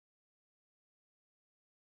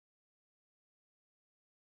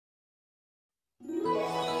Boohbah!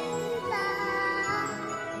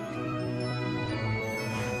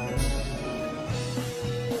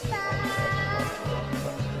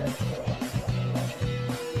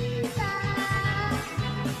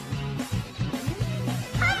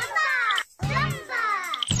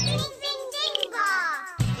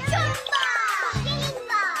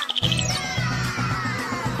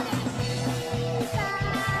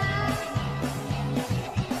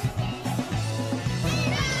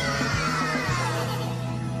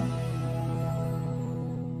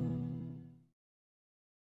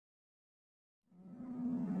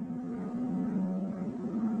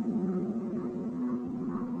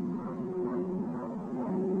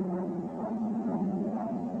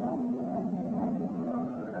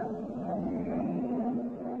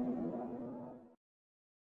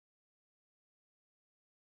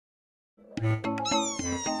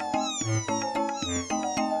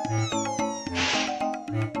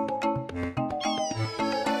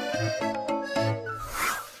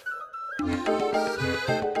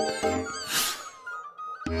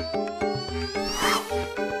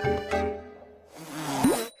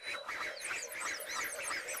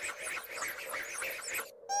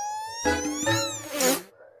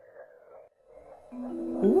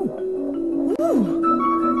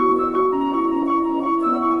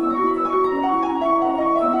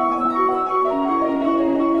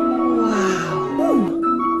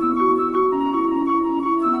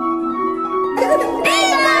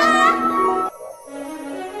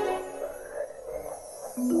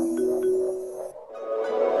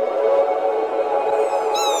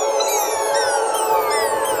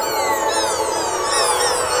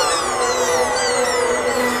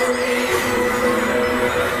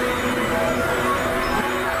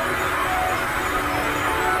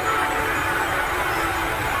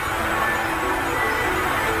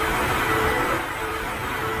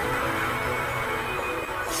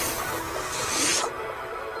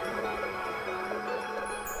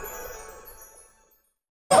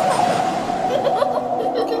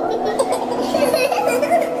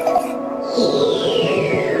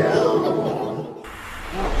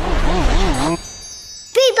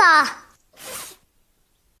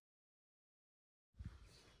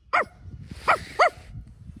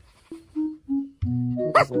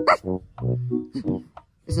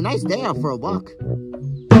 It's a nice day out for a walk.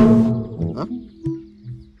 Huh?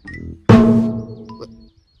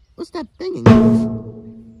 What's that thing in yours?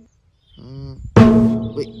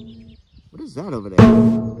 Wait, what is that over there?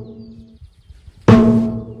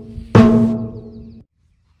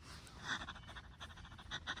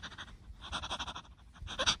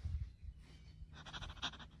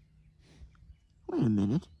 Wait a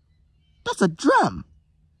minute. That's a drum.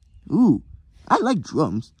 Ooh, I like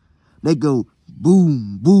drums. They go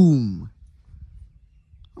boom, boom.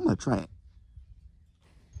 I'm gonna try it.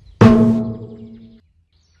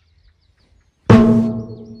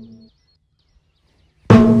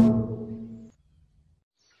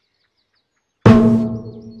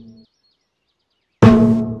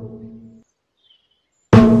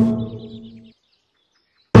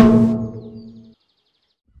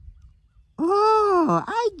 Oh,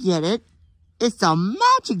 I get it. It's a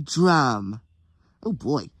magic drum. Oh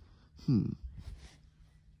boy.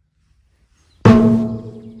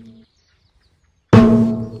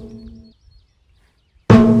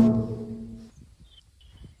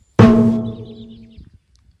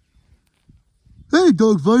 Hey,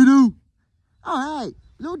 Dog Fido. Oh, hey,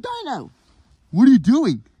 little Dino. What are you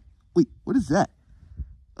doing? Wait, what is that?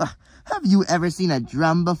 Have you ever seen a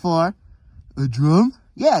drum before? A drum?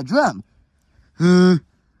 Yeah, a drum. I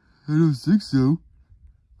don't think so.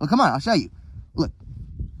 Well, come on, I'll show you. Look.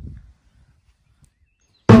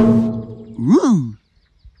 Ooh.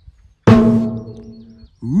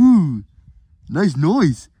 Ooh. Nice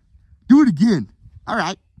noise. Do it again. All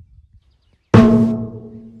right.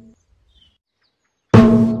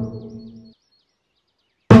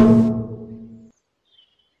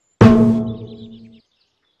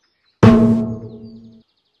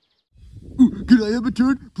 Ooh, can I have a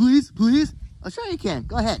turn? Please, please? Oh, sure you can.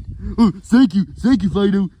 Go ahead. Oh, thank you,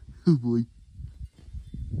 Fido. Oh, boy.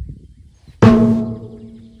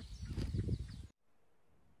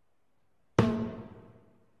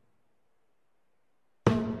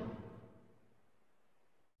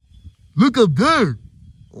 Look up there.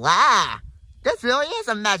 Wow, this really is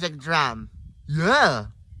a magic drum. Yeah.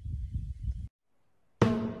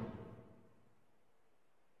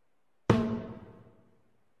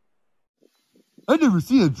 I never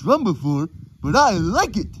seen a drum before, but I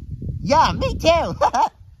like it. Yeah, me too.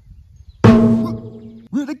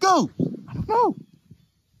 Where'd it go? I don't know.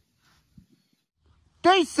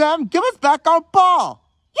 Hey, Sam, give us back our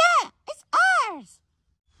ball. Yeah, it's ours.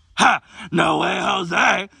 Ha! No way,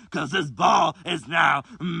 Jose, because this ball is now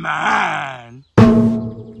mine.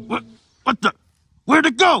 What the? Where'd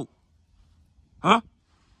it go? Huh?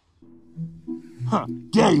 Huh,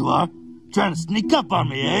 there you are. Trying to sneak up on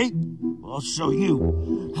me, eh? Well, I'll show you.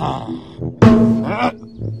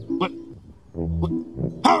 What?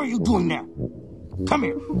 How are you doing now? Come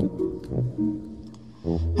here.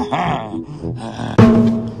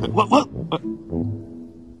 What?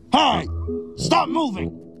 Hey! Stop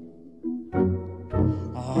moving!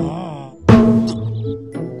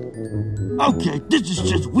 Okay, this is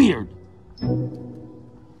just weird.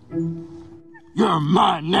 You're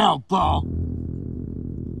mine now, ball.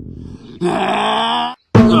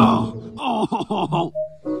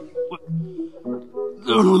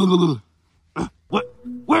 What?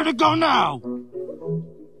 Where'd it go now?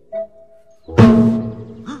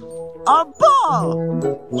 Our ball!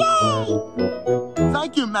 Yay!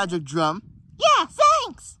 Thank you, Magic Drum. Yeah,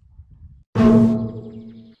 thanks.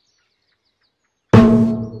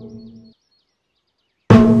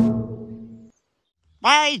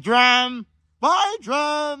 Bye, Drum. Bye,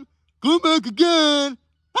 Drum. Come back again.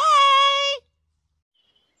 Bye.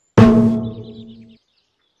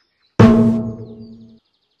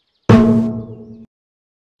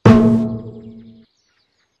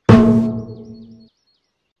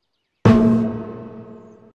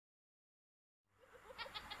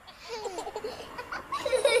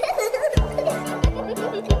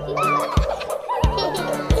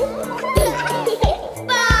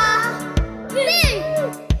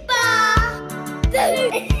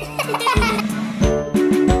 Boohbah!